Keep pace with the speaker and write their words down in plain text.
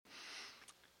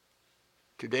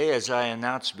Today, as I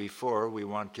announced before, we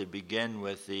want to begin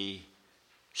with the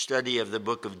study of the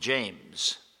book of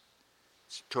James.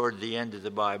 It's toward the end of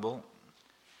the Bible.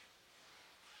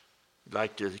 I'd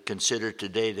like to consider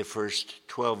today the first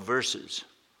 12 verses.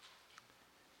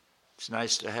 It's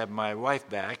nice to have my wife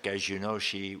back. As you know,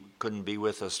 she couldn't be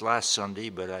with us last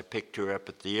Sunday, but I picked her up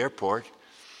at the airport,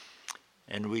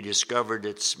 and we discovered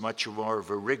it's much more of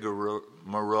a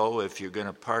rigmarole if you're going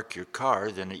to park your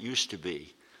car than it used to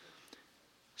be.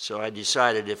 So I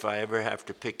decided if I ever have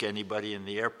to pick anybody in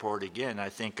the airport again, I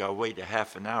think I'll wait a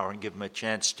half an hour and give them a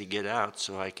chance to get out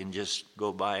so I can just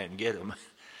go by and get them,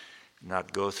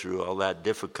 not go through all that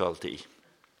difficulty.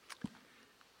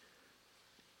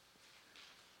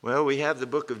 Well, we have the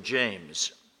book of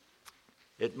James.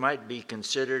 It might be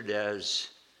considered as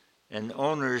an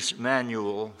owner's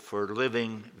manual for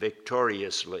living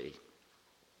victoriously.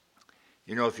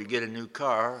 You know, if you get a new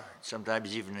car,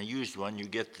 sometimes even a used one, you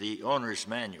get the owner's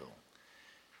manual,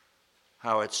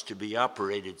 how it's to be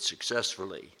operated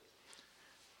successfully.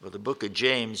 Well, the book of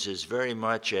James is very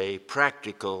much a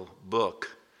practical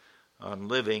book on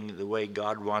living the way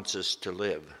God wants us to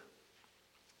live.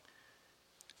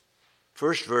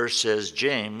 First verse says,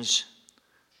 James,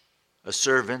 a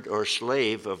servant or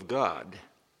slave of God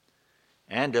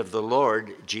and of the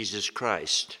Lord Jesus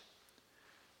Christ,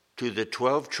 to the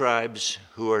 12 tribes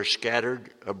who are scattered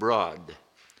abroad,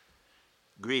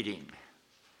 greeting.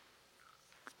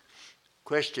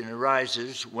 Question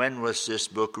arises, when was this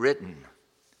book written?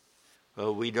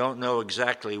 Well, we don't know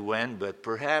exactly when, but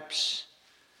perhaps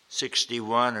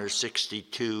 61 or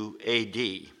 62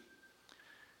 AD.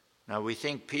 Now, we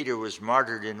think Peter was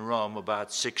martyred in Rome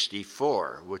about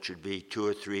 64, which would be 2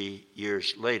 or 3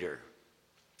 years later.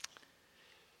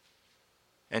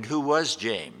 And who was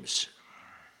James?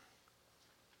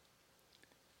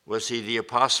 Was he the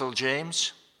Apostle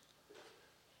James?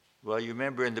 Well, you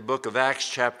remember in the book of Acts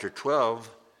chapter 12,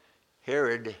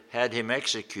 Herod had him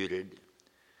executed.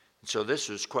 So this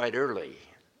was quite early.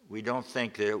 We don't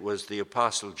think that it was the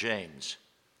Apostle James.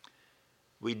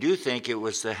 We do think it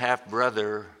was the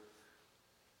half-brother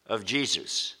of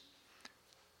Jesus.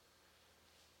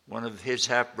 One of his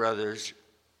half-brothers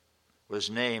was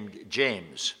named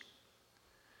James.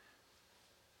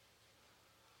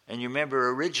 And you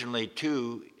remember originally,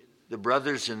 too, the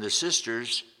brothers and the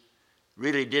sisters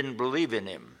really didn't believe in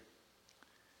him.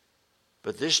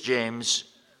 But this James,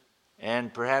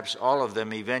 and perhaps all of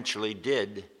them eventually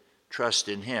did trust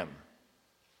in him.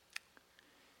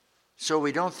 So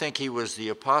we don't think he was the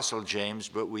Apostle James,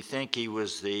 but we think he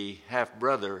was the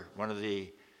half-brother, one of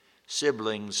the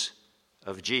siblings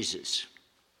of Jesus.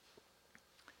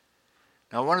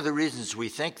 Now, one of the reasons we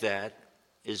think that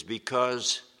is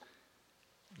because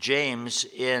James,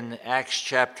 in Acts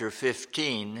chapter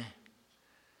 15,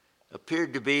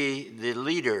 appeared to be the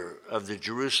leader of the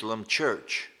Jerusalem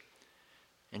church.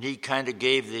 And he kind of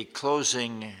gave the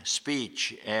closing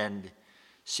speech and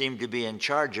seemed to be in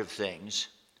charge of things.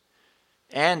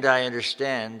 And I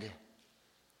understand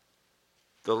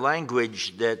the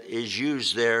language that is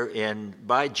used there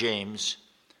by James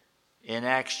in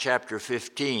Acts chapter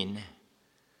 15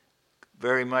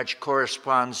 very much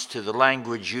corresponds to the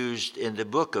language used in the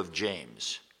book of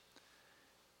James.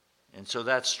 And so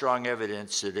that's strong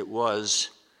evidence that it was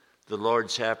the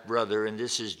Lord's half-brother, and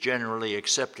this is generally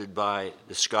accepted by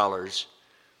the scholars,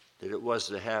 that it was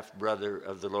the half-brother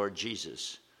of the Lord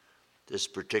Jesus, this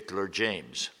particular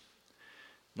James.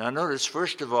 Now notice,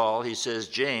 first of all, he says,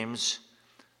 James,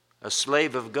 a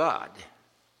slave of God.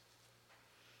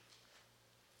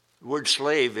 The word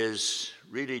slave is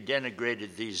really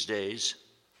denigrated these days.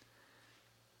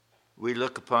 We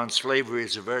look upon slavery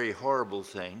as a very horrible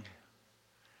thing,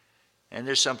 and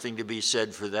there's something to be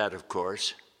said for that, of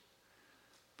course.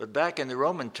 But back in the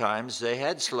Roman times, they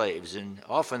had slaves, and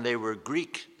often they were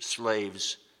Greek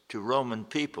slaves to Roman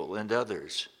people and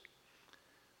others.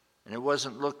 And it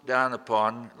wasn't looked down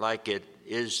upon like it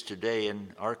is today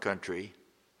in our country.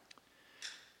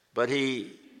 But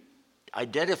he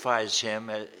identifies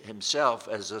himself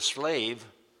as a slave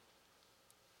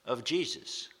of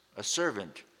Jesus, a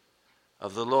servant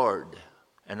of the Lord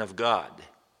and of God.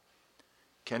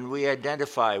 Can we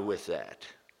identify with that?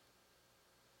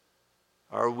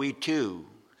 Are we too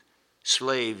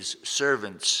slaves,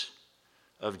 servants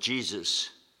of Jesus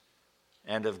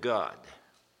and of God?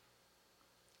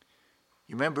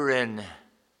 You remember in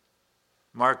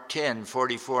Mark 10,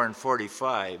 44 and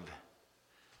 45,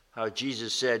 how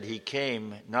Jesus said he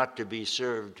came not to be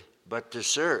served, but to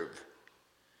serve,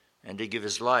 and to give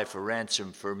his life a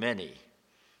ransom for many.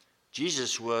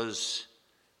 Jesus was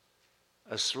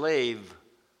a slave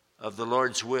of the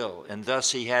Lord's will, and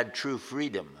thus he had true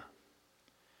freedom.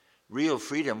 Real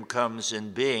freedom comes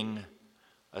in being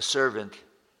a servant,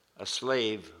 a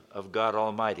slave of God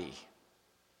Almighty.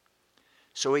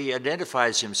 So he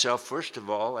identifies himself, first of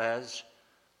all, as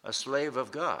a slave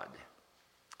of God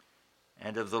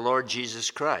and of the Lord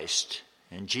Jesus Christ.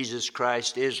 And Jesus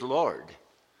Christ is Lord.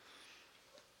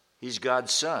 He's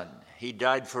God's Son. He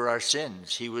died for our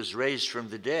sins. He was raised from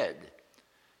the dead.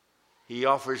 He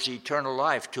offers eternal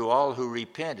life to all who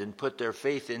repent and put their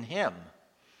faith in him.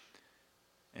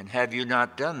 And have you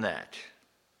not done that?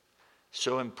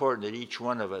 So important that each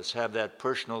one of us have that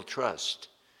personal trust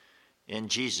in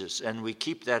Jesus, and we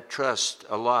keep that trust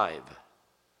alive.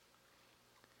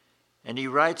 And he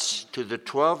writes to the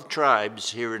 12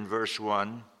 tribes here in verse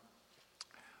 1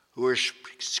 who are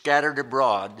scattered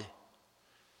abroad,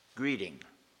 greeting.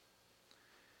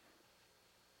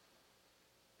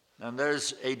 Now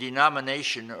there's a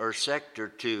denomination or sect or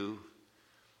two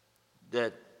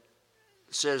that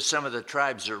says some of the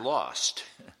tribes are lost.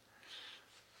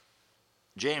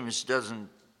 James doesn't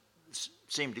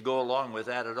seem to go along with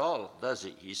that at all, does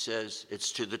he? He says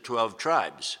it's to the 12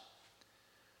 tribes.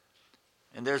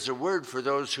 And there's a word for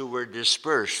those who were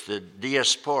dispersed, the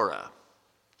diaspora.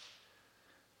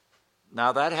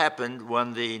 Now that happened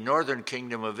when the northern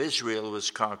kingdom of Israel was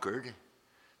conquered.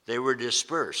 They were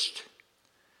dispersed.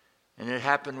 And it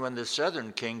happened when the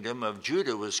southern kingdom of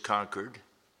Judah was conquered.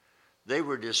 They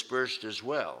were dispersed as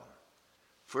well.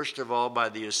 First of all by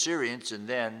the Assyrians, and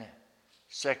then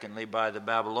secondly by the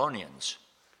Babylonians.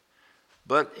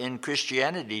 But in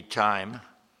Christianity time,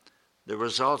 there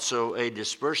was also a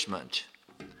disbursement,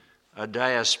 a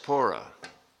diaspora.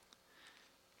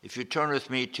 If you turn with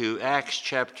me to Acts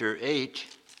chapter 8,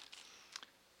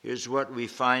 here's what we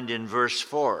find in verse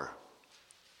 4.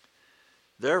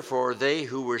 Therefore, they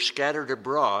who were scattered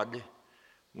abroad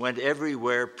went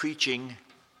everywhere preaching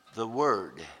the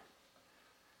word.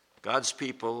 God's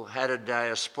people had a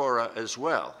diaspora as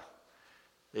well.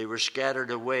 They were scattered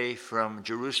away from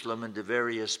Jerusalem into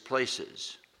various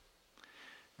places.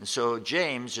 And so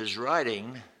James is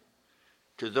writing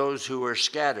to those who were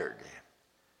scattered.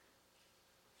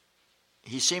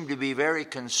 He seemed to be very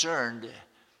concerned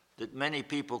that many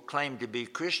people claimed to be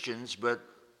Christians, but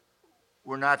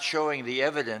were not showing the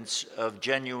evidence of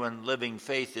genuine living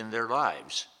faith in their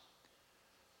lives.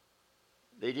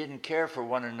 They didn't care for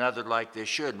one another like they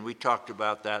should, and we talked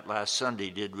about that last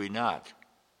Sunday, did we not?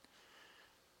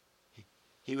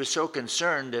 He was so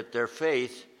concerned that their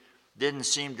faith didn't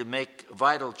seem to make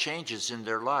vital changes in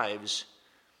their lives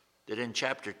that in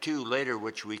chapter 2 later,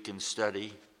 which we can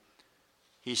study,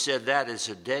 he said that is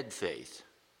a dead faith.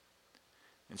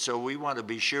 And so we want to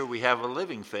be sure we have a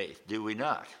living faith, do we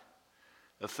not?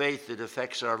 A faith that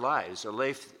affects our lives,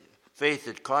 a faith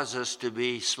that causes us to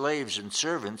be slaves and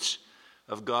servants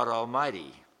of God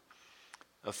Almighty,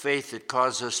 a faith that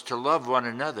causes us to love one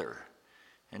another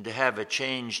and to have a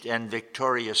changed and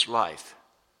victorious life.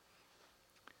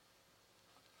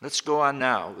 Let's go on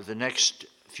now with the next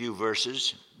few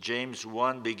verses. James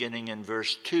 1, beginning in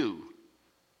verse 2.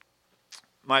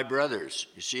 My brothers,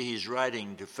 you see he's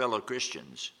writing to fellow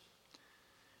Christians,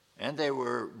 and they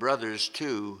were brothers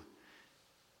too,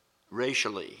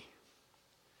 racially,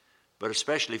 but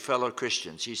especially fellow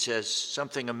Christians. He says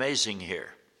something amazing here.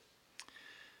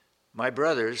 My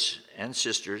brothers and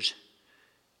sisters,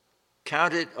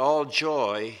 count it all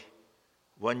joy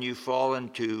when you fall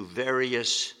into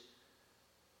various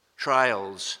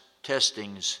trials,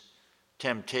 testings,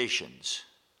 temptations.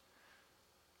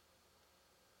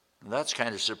 That's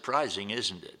kind of surprising,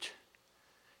 isn't it?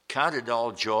 Count it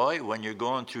all joy when you're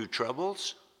going through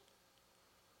troubles?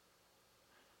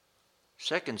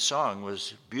 Second song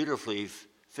was beautifully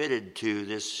fitted to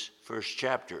this first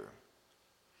chapter.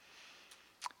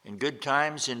 In good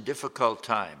times, in difficult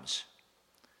times,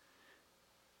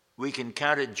 we can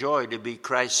count it joy to be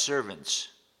Christ's servants.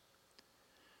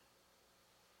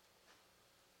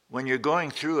 When you're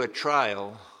going through a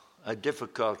trial, a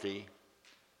difficulty,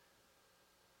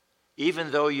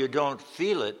 even though you don't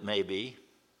feel it maybe,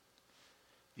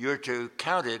 you're to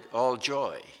count it all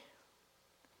joy.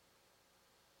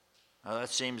 Now that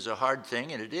seems a hard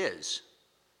thing, and it is.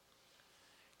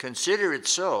 Consider it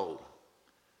so,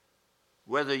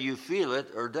 whether you feel it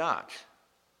or not.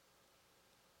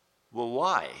 Well,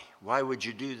 why? Why would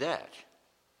you do that?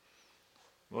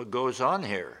 What goes on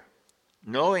here?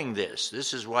 Knowing this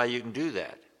is why you can do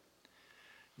that.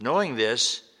 Knowing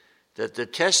this, that the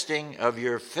testing of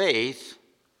your faith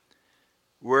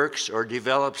works or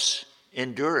develops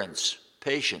endurance,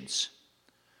 patience.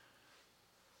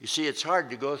 You see, it's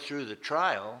hard to go through the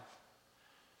trial,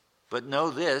 but know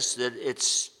this, that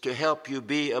it's to help you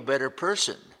be a better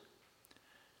person,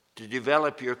 to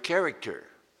develop your character,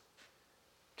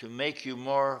 to make you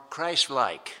more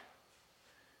Christ-like,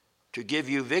 to give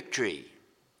you victory,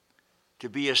 to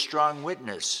be a strong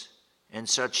witness in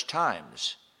such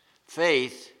times.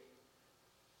 Faith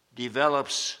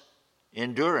develops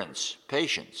endurance,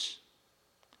 patience.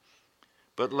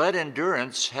 But let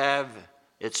endurance have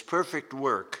its perfect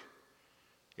work,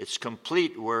 its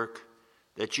complete work,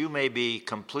 that you may be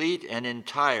complete and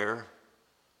entire,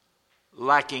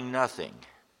 lacking nothing.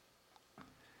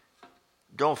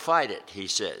 Don't fight it, he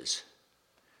says.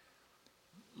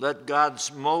 Let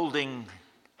God's molding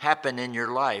happen in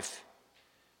your life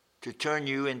to turn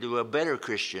you into a better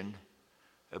Christian,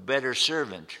 a better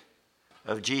servant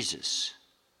of Jesus.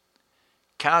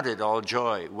 Count it all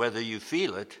joy, whether you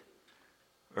feel it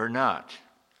or not.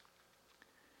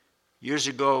 Years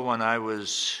ago, when I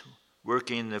was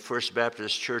working in the First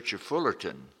Baptist Church of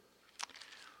Fullerton,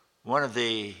 one of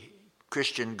the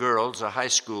Christian girls, a high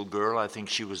school girl, I think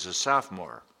she was a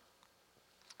sophomore,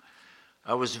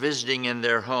 I was visiting in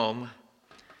their home,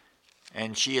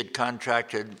 and she had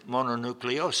contracted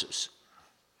mononucleosis.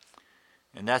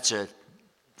 And that's a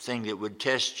thing that would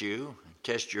test you,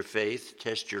 test your faith,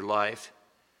 test your life.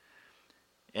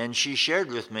 And she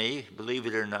shared with me, believe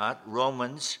it or not,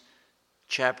 Romans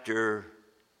chapter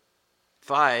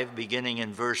 5, beginning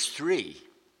in verse 3.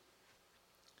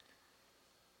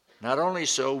 Not only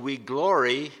so, we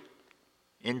glory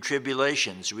in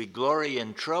tribulations. We glory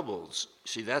in troubles.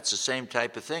 See, that's the same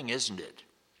type of thing, isn't it?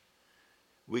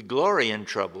 We glory in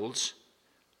troubles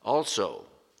also,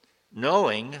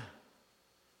 knowing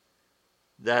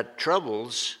that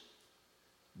troubles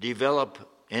develop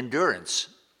endurance.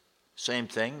 Same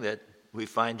thing that we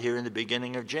find here in the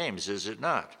beginning of James, is it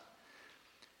not?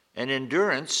 And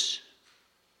endurance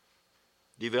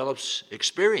develops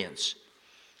experience,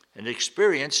 and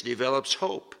experience develops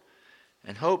hope.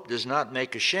 And hope does not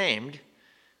make ashamed,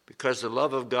 because the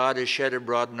love of God is shed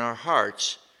abroad in our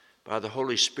hearts by the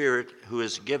Holy Spirit who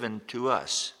is given to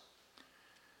us.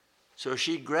 So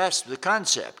she grasped the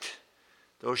concept.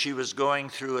 Though she was going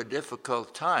through a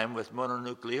difficult time with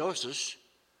mononucleosis,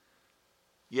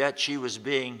 yet she was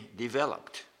being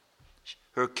developed.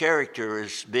 Her character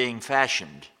is being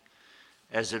fashioned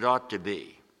as it ought to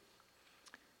be.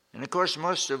 And of course,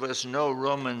 most of us know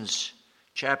Romans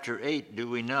chapter 8, do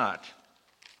we not?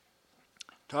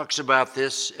 Talks about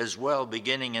this as well,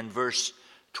 beginning in verse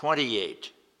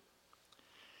 28.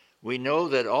 We know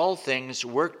that all things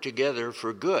work together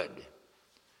for good.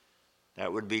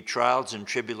 That would be trials and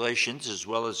tribulations as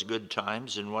well as good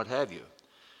times and what have you.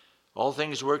 All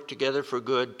things work together for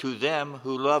good to them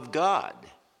who love God.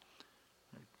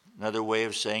 Another way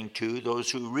of saying to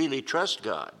those who really trust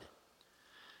God.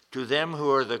 To them who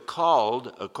are the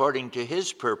called according to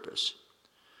his purpose.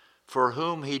 For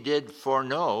whom he did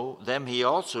foreknow, them he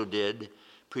also did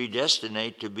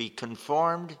predestinate to be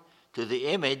conformed to the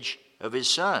image of his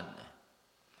Son.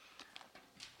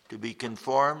 To be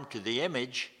conformed to the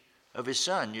image of his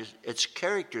Son. It's a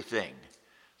character thing,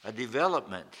 a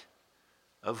development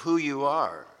of who you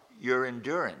are, your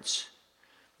endurance,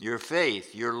 your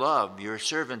faith, your love, your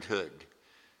servanthood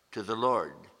to the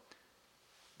Lord.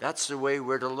 That's the way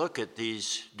we're to look at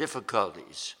these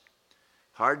difficulties.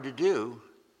 Hard to do,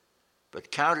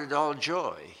 but count it all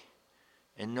joy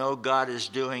and know God is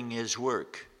doing his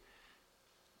work.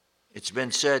 It's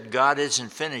been said, God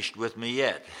isn't finished with me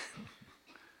yet.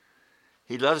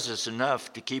 He loves us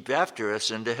enough to keep after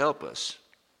us and to help us.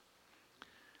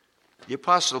 The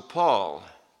Apostle Paul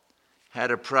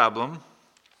had a problem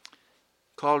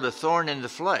called a thorn in the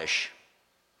flesh.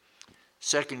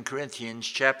 2 Corinthians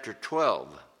chapter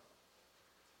 12.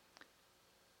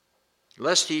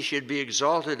 Lest he should be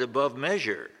exalted above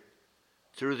measure,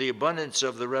 through the abundance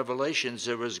of the revelations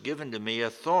there was given to me a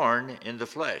thorn in the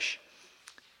flesh.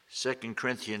 2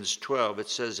 Corinthians 12, it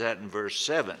says that in verse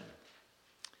 7.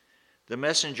 The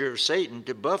messenger of Satan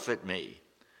to buffet me,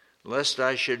 lest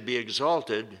I should be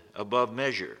exalted above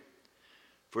measure.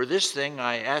 For this thing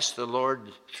I asked the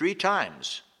Lord 3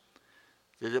 times,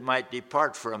 that it might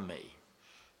depart from me.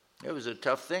 It was a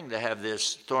tough thing to have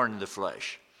this thorn in the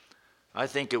flesh. I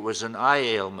think it was an eye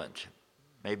ailment,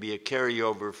 maybe a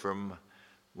carryover from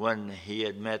when he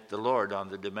had met the Lord on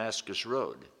the Damascus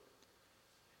Road.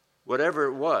 Whatever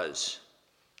it was,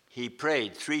 he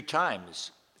prayed 3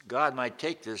 times, God might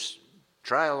take this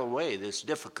trial away, this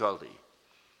difficulty.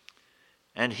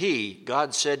 And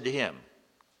God said to him,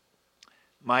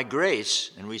 my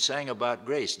grace, and we sang about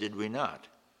grace, did we not?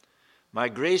 My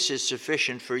grace is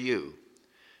sufficient for you,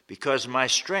 because my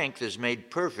strength is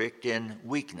made perfect in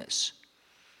weakness.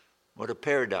 What a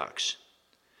paradox.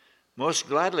 Most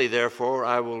gladly, therefore,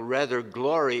 I will rather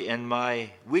glory in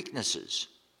my weaknesses,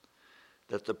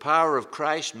 that the power of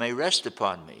Christ may rest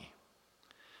upon me.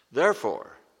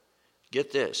 Therefore,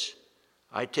 get this,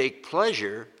 I take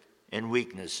pleasure in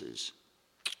weaknesses.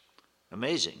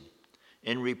 Amazing.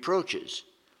 In reproaches,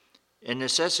 in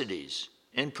necessities,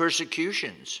 in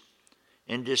persecutions,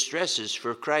 in distresses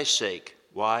for Christ's sake.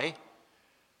 Why?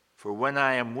 For when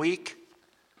I am weak,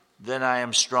 then I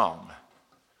am strong.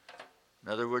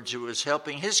 In other words, it was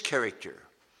helping his character.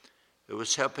 It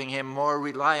was helping him more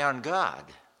rely on God.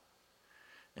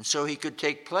 And so he could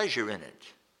take pleasure in it.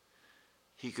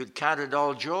 He could count it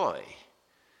all joy,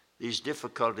 these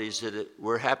difficulties that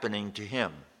were happening to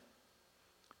him.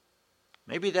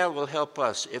 Maybe that will help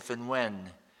us if and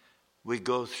when we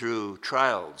go through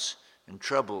trials and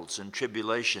troubles and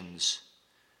tribulations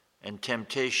and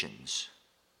temptations.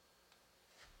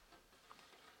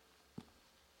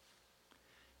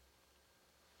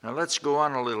 Now let's go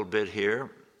on a little bit here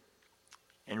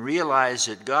and realize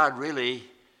that God really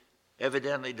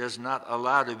evidently does not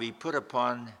allow to be put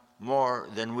upon more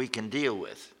than we can deal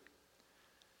with.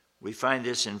 We find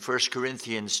this in 1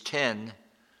 Corinthians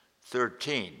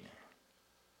 10:13.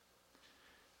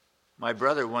 My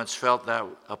brother once felt that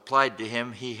applied to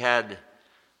him. He had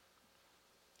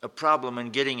a problem in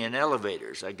getting in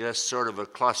elevators, I guess sort of a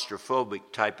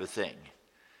claustrophobic type of thing.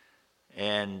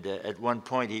 And at one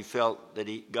point he felt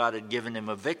that God had given him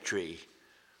a victory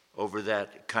over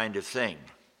that kind of thing.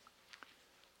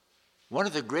 One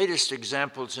of the greatest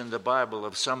examples in the Bible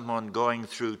of someone going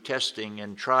through testing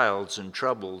and trials and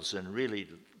troubles and really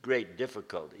great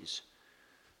difficulties,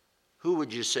 who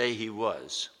would you say he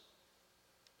was?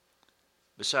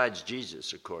 Besides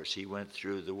Jesus, of course, he went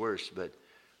through the worst, but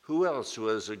who else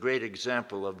was a great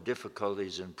example of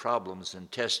difficulties and problems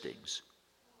and testings?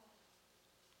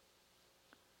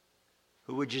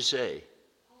 Who would you say?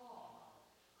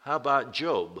 How about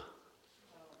Job?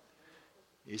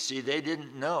 You see, they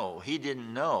didn't know. He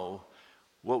didn't know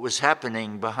what was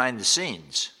happening behind the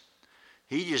scenes.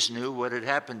 He just knew what had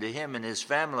happened to him and his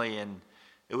family, and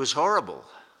it was horrible.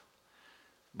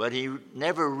 But he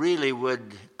never really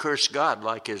would curse God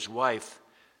like his wife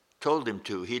told him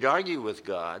to. He'd argue with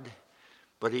God,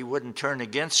 but he wouldn't turn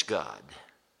against God.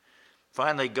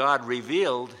 Finally, God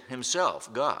revealed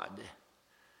himself, God.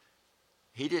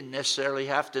 He didn't necessarily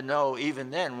have to know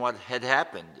even then what had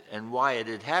happened and why it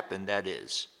had happened, that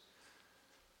is.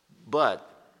 But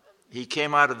he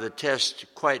came out of the test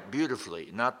quite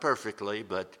beautifully, not perfectly,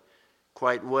 but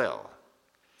quite well.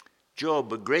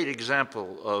 Job, a great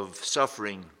example of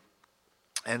suffering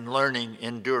and learning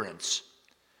endurance.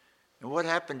 And what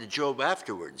happened to Job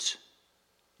afterwards?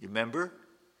 You remember?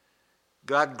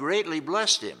 God greatly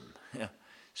blessed him.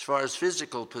 As far as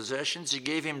physical possessions, he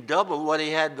gave him double what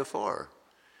he had before.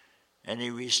 And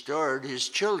he restored his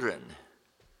children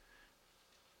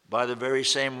by the very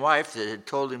same wife that had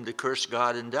told him to curse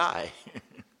God and die.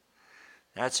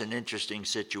 That's an interesting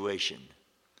situation.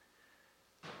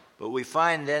 But we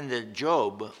find then that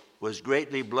Job was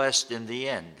greatly blessed in the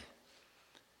end.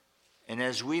 And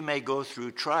as we may go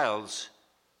through trials,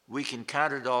 we can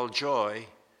count it all joy.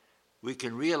 We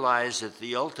can realize that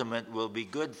the ultimate will be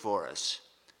good for us.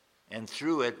 And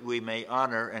through it, we may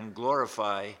honor and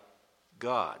glorify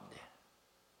God.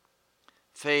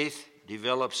 Faith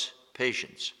develops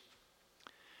patience.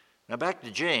 Now back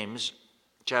to James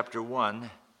chapter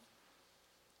 1,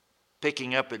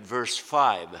 picking up at verse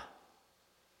 5.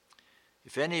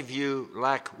 If any of you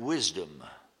lack wisdom,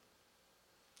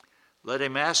 let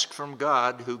him ask from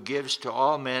God, who gives to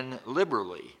all men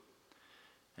liberally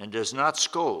and does not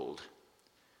scold,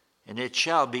 and it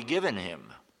shall be given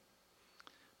him.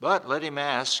 But let him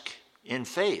ask in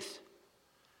faith,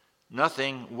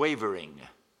 nothing wavering.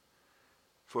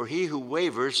 For he who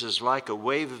wavers is like a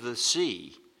wave of the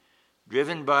sea,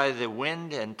 driven by the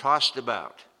wind and tossed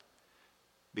about.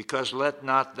 Because let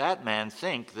not that man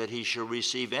think that he shall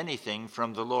receive anything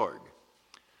from the Lord.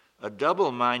 A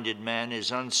double-minded man is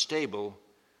unstable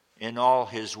in all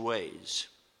his ways.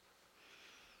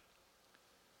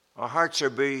 Our hearts are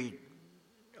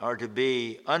to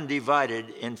be undivided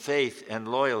in faith and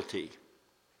loyalty.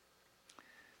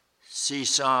 See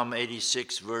Psalm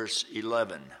 86, verse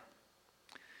 11.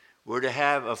 We're to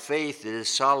have a faith that is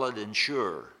solid and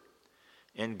sure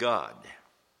in God.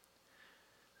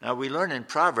 Now we learn in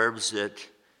Proverbs that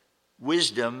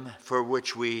wisdom, for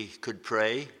which we could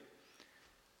pray,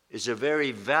 is a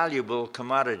very valuable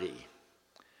commodity.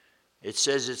 It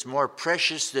says it's more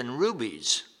precious than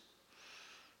rubies.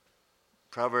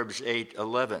 Proverbs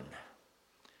 8:11.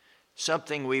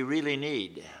 Something we really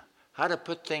need. How to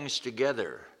put things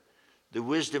together. The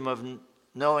wisdom of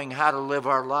knowing how to live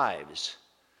our lives.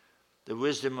 The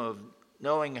wisdom of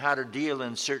knowing how to deal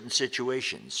in certain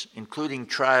situations, including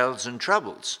trials and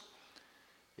troubles.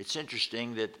 It's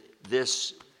interesting that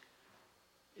this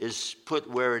is put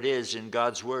where it is in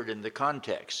God's Word in the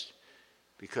context,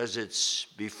 because it's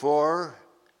before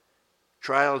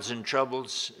trials and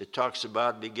troubles. It talks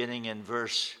about beginning in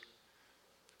verse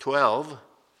 12,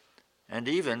 and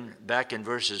even back in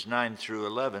verses 9 through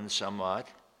 11 somewhat,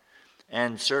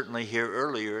 and certainly here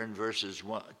earlier in verses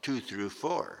 2 through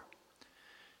 4.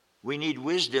 We need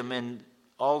wisdom in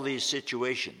all these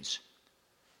situations,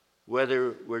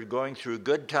 whether we're going through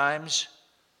good times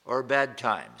or bad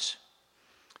times.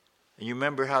 And you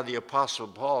remember how the Apostle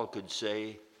Paul could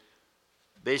say,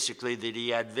 basically, that he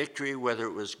had victory whether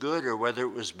it was good or whether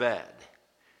it was bad.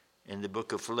 In the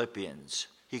book of Philippians,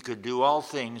 he could do all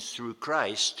things through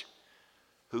Christ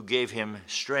who gave him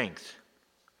strength.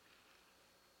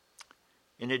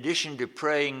 In addition to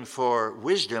praying for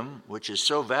wisdom, which is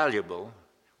so valuable,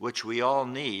 which we all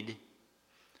need,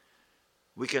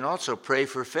 we can also pray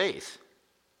for faith.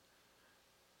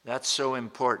 That's so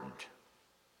important.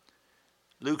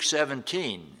 Luke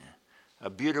 17, a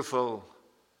beautiful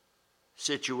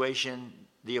situation.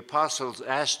 The apostles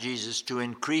asked Jesus to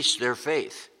increase their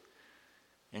faith,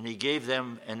 and he gave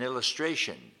them an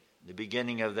illustration, the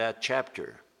beginning of that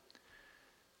chapter.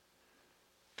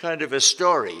 Kind of a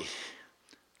story.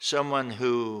 Someone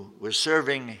who was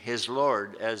serving his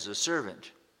Lord as a servant.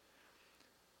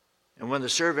 And when the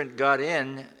servant got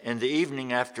in the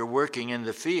evening after working in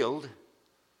the field,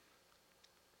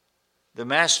 the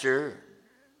master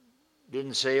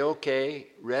didn't say, okay,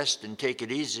 rest and take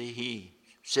it easy. He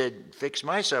said, fix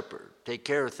my supper, take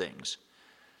care of things.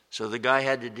 So the guy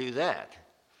had to do that.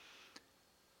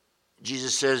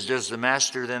 Jesus says, does the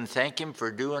master then thank him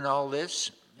for doing all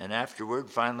this? And afterward,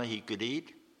 finally, he could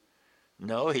eat?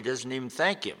 No, he doesn't even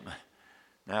thank him.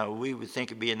 Now, we would think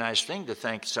it'd be a nice thing to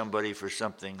thank somebody for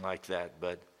something like that,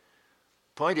 but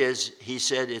point is, he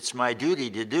said, it's my duty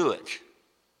to do it.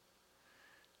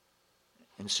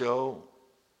 And so,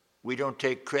 we don't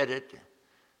take credit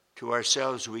to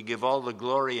ourselves. We give all the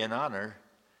glory and honor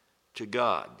to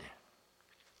God.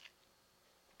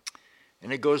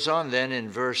 And it goes on then in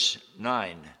verse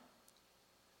 9.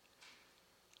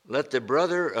 Let the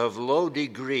brother of low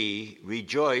degree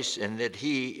rejoice in that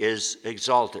he is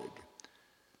exalted,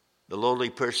 the lowly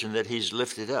person that he's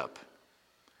lifted up.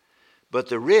 But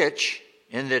the rich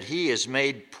in that he is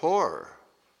made poor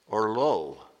or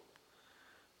low.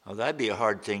 Well, that'd be a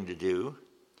hard thing to do,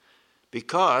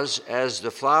 because as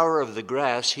the flower of the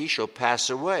grass he shall pass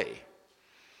away.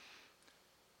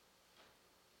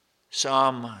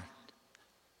 Psalm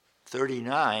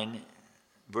 39,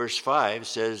 verse 5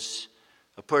 says,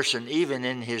 a person, even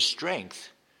in his strength,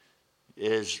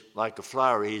 is like a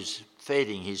flower. He's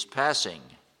fading, he's passing.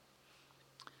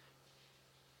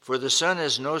 For the sun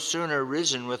is no sooner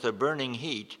risen with a burning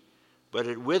heat, but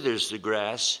it withers the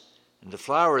grass, and the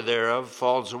flower thereof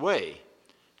falls away,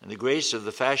 and the grace of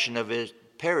the fashion of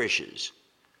it perishes.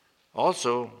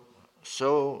 Also,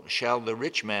 so shall the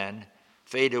rich man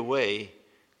fade away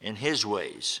in his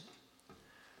ways.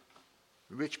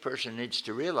 The rich person needs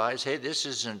to realize, hey, this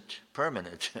isn't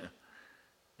permanent.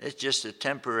 It's just a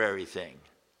temporary thing.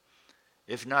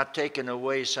 If not taken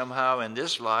away somehow in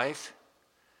this life,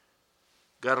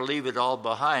 got to leave it all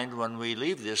behind when we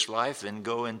leave this life and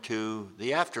go into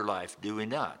the afterlife, do we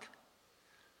not?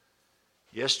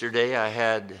 Yesterday I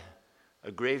had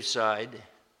a graveside,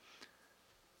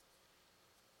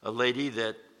 a lady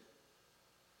that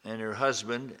and her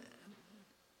husband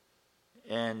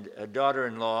and a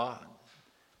daughter-in-law.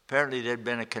 Apparently there'd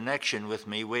been a connection with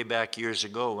me way back years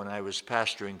ago when I was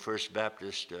pastoring First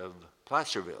Baptist of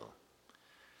Placerville.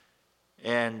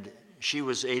 And she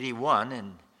was 81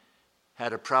 and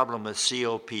had a problem with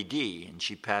COPD, and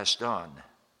she passed on.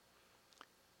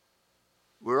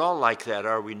 We're all like that,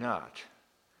 are we not?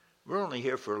 We're only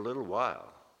here for a little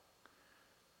while.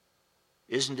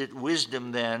 Isn't it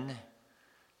wisdom then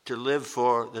to live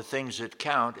for the things that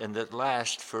count and that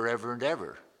last forever and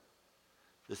ever?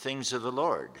 The things of the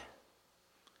Lord.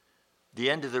 The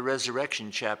end of the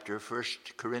resurrection chapter, 1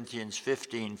 Corinthians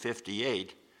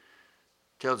 15:58,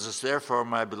 tells us, therefore,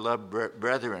 my beloved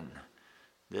brethren,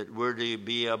 that we're to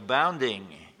be abounding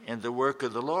in the work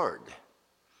of the Lord.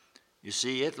 You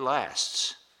see, it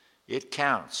lasts. It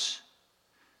counts.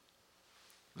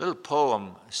 A little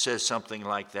poem says something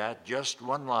like that. Just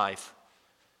one life,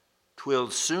 'twill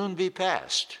soon be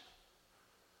past.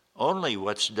 Only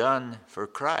what's done for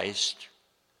Christ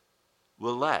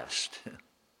will last.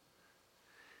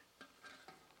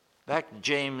 Back to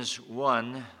James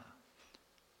 1,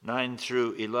 9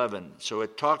 through 11. So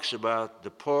it talks about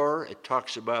the poor, it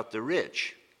talks about the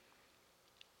rich.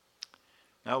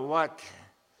 Now, what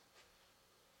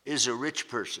is a rich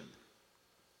person?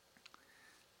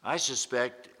 I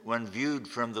suspect, when viewed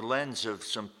from the lens of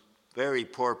some very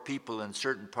poor people in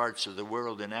certain parts of the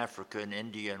world, in Africa and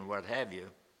India and what have you,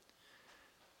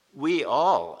 we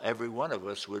all, every one of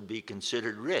us, would be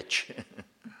considered rich.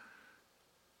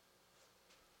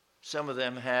 Some of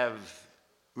them have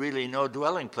really no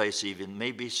dwelling place even,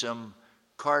 maybe some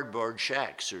cardboard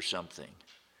shacks or something.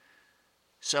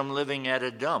 Some living at a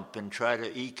dump and try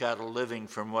to eke out a living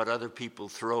from what other people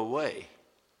throw away.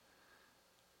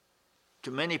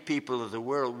 To many people of the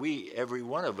world, we, every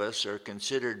one of us, are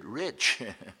considered rich.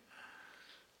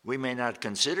 We may not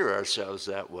consider ourselves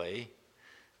that way,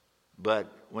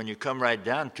 but when you come right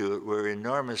down to it, we're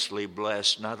enormously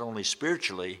blessed, not only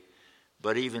spiritually,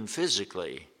 but even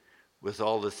physically, with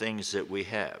all the things that we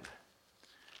have.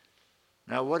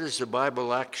 Now, what does the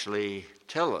Bible actually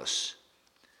tell us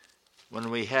when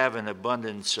we have an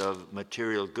abundance of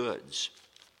material goods?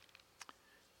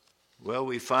 Well,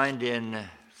 we find in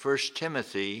 1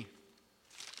 Timothy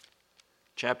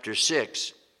chapter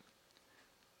 6,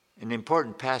 an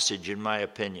important passage in my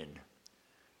opinion.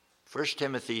 1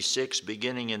 Timothy 6,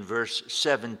 beginning in verse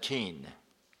 17.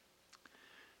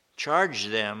 Charge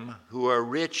them who are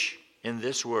rich in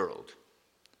this world,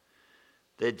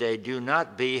 that they do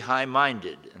not be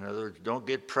high-minded. In other words, don't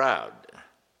get proud.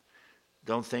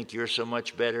 Don't think you're so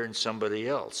much better than somebody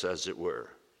else, as it were,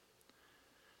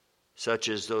 such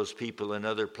as those people in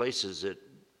other places that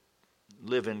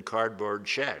live in cardboard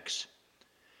shacks.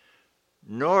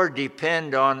 Nor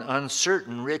depend on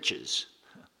uncertain riches.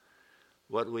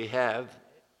 What we have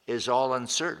is all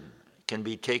uncertain, can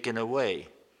be taken away.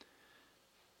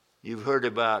 You've heard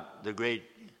about the great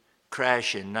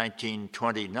crash in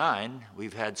 1929.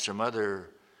 We've had some other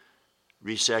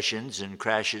recessions and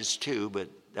crashes too, but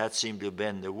that seemed to have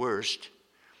been the worst.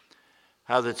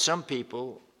 How that some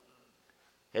people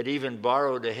had even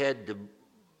borrowed ahead to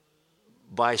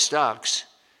buy stocks,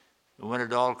 and when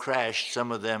it all crashed,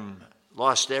 some of them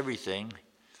lost everything,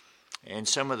 and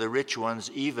some of the rich ones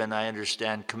even, I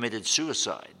understand, committed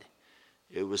suicide.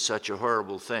 It was such a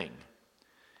horrible thing.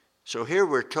 So here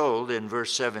we're told in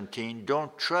verse 17,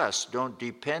 don't trust, don't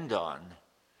depend on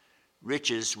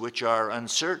riches which are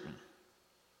uncertain,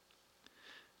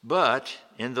 but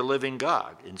in the living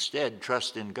God. Instead,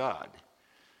 trust in God.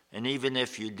 And even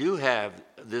if you do have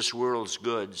this world's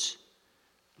goods,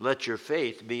 let your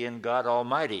faith be in God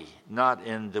Almighty, not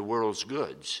in the world's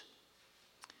goods.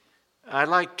 I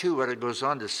like, too, what it goes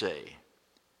on to say.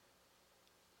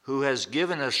 Who has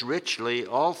given us richly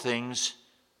all things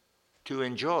to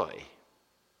enjoy.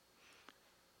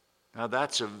 Now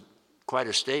that's quite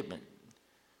a statement.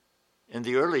 In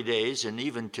the early days, and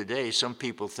even today, some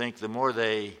people think the more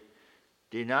they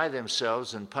deny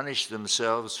themselves and punish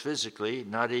themselves physically,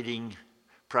 not eating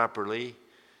properly,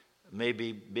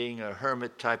 maybe being a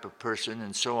hermit type of person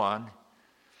and so on,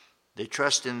 they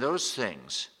trust in those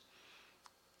things.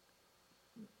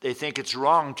 They think it's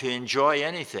wrong to enjoy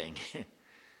anything.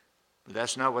 But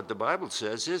that's not what the Bible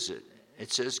says, is it?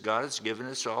 It says God has given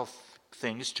us all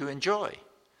things to enjoy.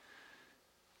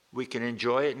 We can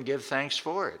enjoy it and give thanks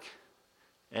for it.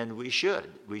 And we should.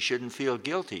 We shouldn't feel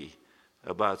guilty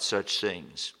about such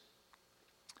things.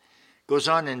 Goes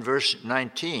on in verse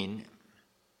 19,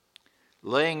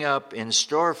 laying up in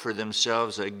store for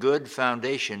themselves a good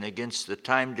foundation against the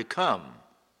time to come,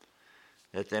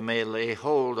 that they may lay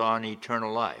hold on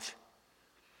eternal life.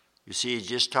 You see, he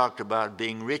just talked about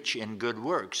being rich in good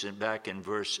works, and back in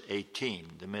verse 18,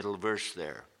 the middle verse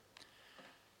there.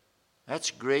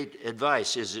 That's great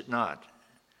advice, is it not?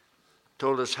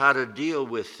 Told us how to deal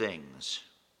with things.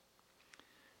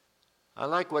 I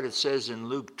like what it says in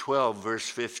Luke 12, verse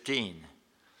 15.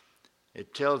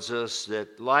 It tells us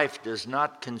that life does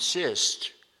not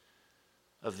consist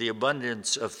of the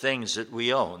abundance of things that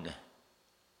we own.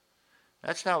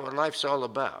 That's not what life's all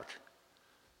about.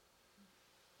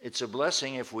 It's a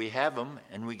blessing if we have them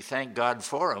and we thank God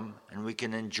for them and we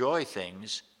can enjoy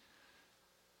things.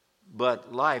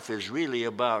 But life is really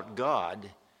about God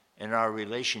and our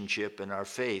relationship and our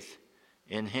faith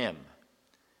in Him.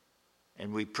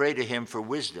 And we pray to Him for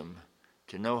wisdom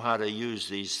to know how to use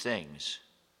these things.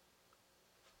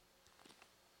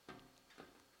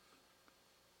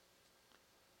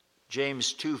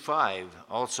 James 2:5,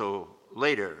 also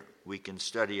later we can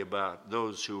study about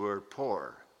those who are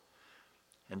poor,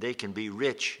 and they can be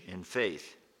rich in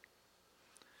faith.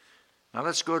 Now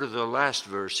let's go to the last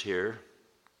verse here,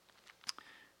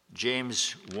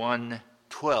 James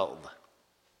 1:12.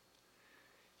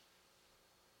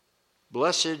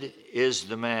 Blessed is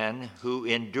the man who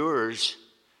endures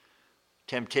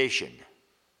temptation.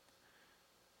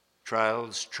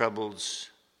 trials,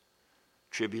 troubles,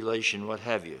 tribulation, what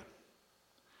have you.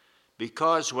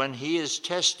 Because when he is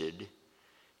tested,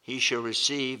 he shall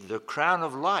receive the crown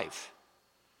of life,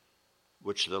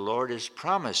 which the Lord has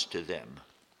promised to them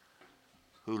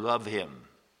who love him.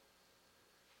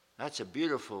 That's a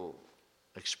beautiful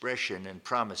expression and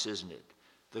promise, isn't it?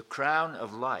 The crown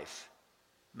of life.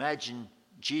 Imagine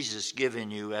Jesus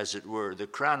giving you, as it were, the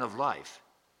crown of life.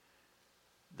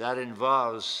 That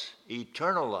involves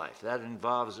eternal life. That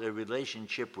involves a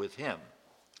relationship with him.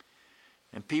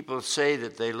 And people say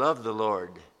that they love the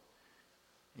Lord.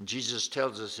 And Jesus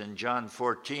tells us in John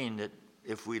 14 that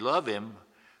if we love him,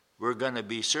 we're going to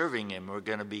be serving him. We're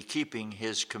going to be keeping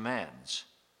his commands.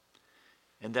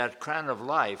 And that crown of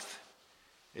life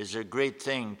is a great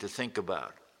thing to think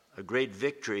about, a great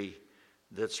victory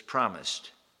that's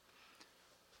promised.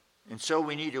 And so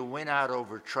we need to win out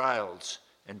over trials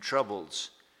and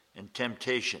troubles and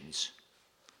temptations.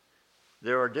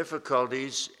 There are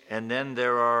difficulties, and then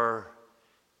there are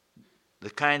the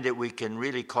kind that we can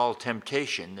really call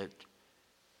temptation, that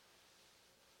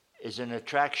is an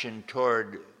attraction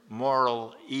toward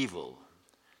moral evil,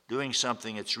 doing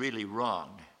something that's really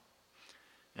wrong.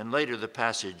 And later the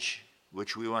passage,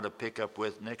 which we want to pick up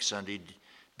with next Sunday,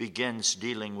 begins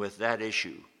dealing with that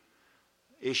issue.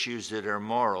 Issues that are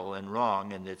moral and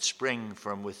wrong and that spring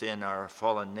from within our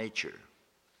fallen nature.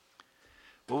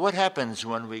 But what happens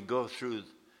when we go through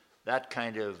that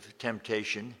kind of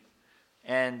temptation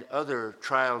and other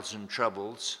trials and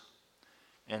troubles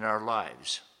in our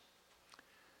lives?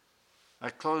 I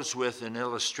close with an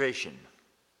illustration.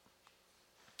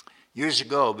 Years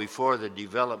ago, before the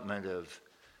development of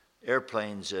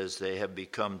airplanes as they have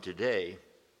become today,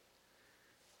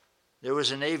 there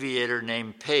was an aviator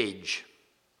named Page,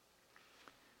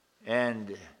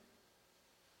 and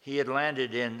he had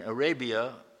landed in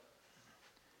Arabia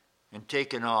and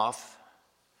taken off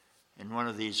in one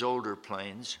of these older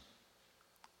planes.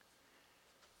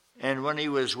 And when he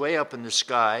was way up in the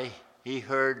sky, he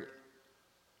heard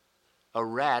a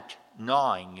rat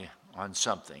gnawing on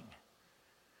something.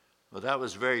 Well, that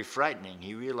was very frightening.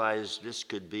 He realized this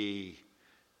could be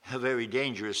a very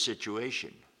dangerous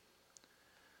situation.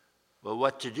 Well,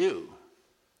 what to do?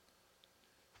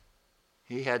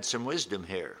 He had some wisdom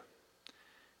here.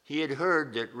 He had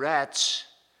heard that rats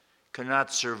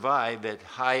cannot survive at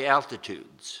high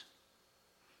altitudes.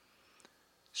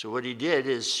 So what he did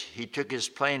is he took his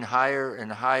plane higher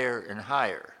and higher and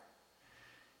higher.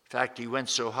 In fact, he went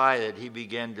so high that he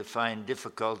began to find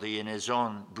difficulty in his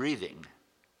own breathing.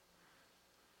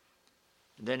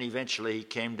 And then eventually he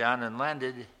came down and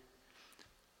landed,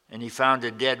 and he found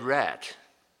a dead rat.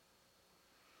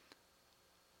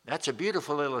 That's a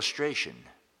beautiful illustration.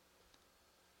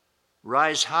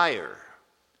 Rise higher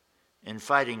in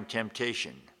fighting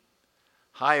temptation,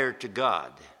 higher to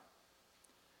God.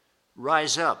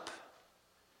 Rise up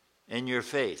in your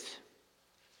faith.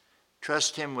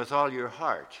 Trust him with all your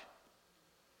heart.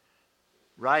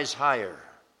 Rise higher.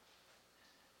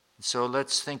 So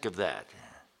let's think of that.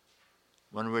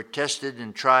 When we're tested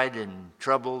and tried and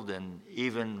troubled and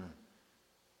even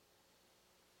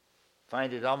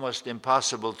find it almost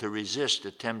impossible to resist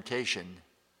a temptation,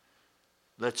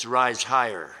 let's rise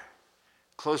higher,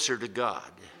 closer to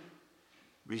God,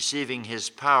 receiving his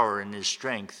power and his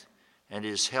strength and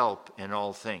his help in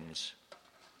all things.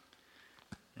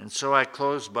 And so I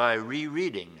close by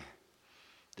rereading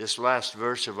this last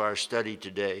verse of our study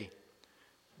today,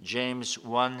 James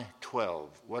 1:12.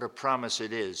 What a promise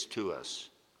it is to us.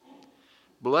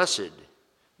 Blessed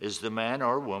is the man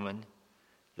or woman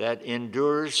that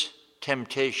endures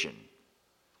temptation,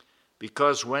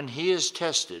 because when he is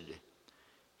tested,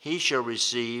 he shall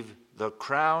receive the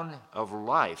crown of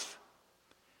life,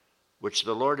 which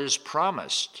the Lord has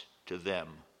promised to them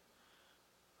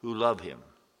who love him.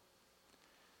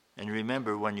 And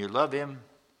remember, when you love him,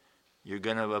 you're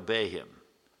going to obey him.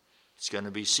 It's going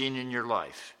to be seen in your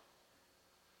life.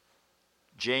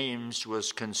 James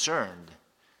was concerned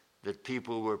that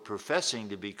people were professing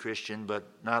to be Christian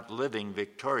but not living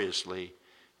victoriously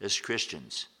as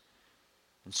Christians.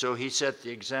 And so he set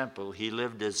the example. He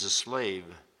lived as a slave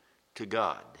to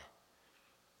God.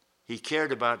 He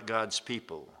cared about God's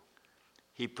people.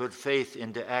 He put faith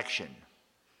into action.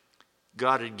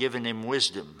 God had given him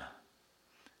wisdom,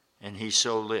 and he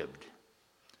so lived.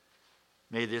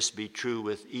 May this be true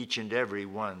with each and every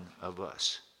one of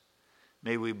us.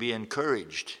 May we be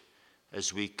encouraged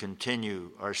as we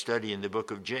continue our study in the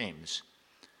book of James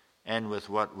and with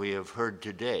what we have heard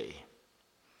today.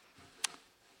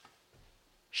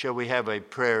 Shall we have a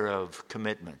prayer of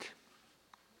commitment?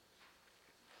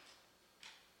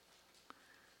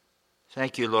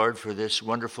 Thank you, Lord, for this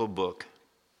wonderful book.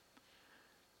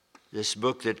 This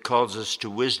book that calls us to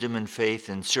wisdom and faith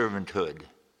and servanthood.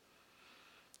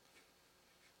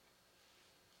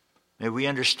 May we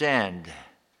understand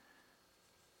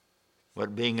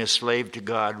what being a slave to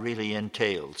God really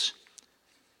entails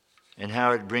and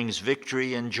how it brings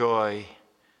victory and joy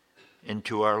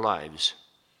into our lives.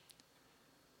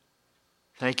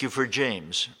 Thank you for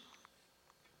James.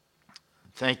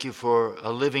 Thank you for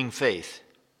a living faith.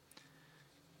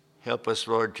 Help us,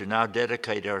 Lord, to now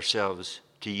dedicate ourselves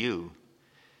to you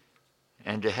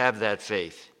and to have that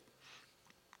faith,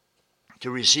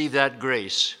 to receive that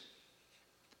grace,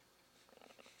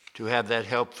 to have that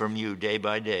help from you day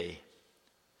by day,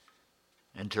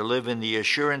 and to live in the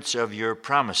assurance of your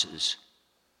promises,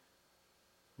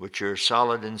 which are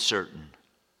solid and certain.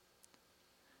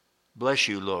 Bless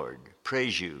you, Lord.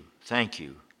 Praise you. Thank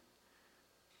you.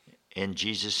 In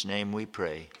Jesus' name we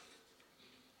pray.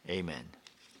 Amen.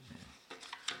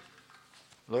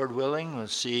 Lord willing, we'll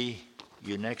see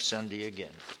you next Sunday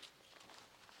again.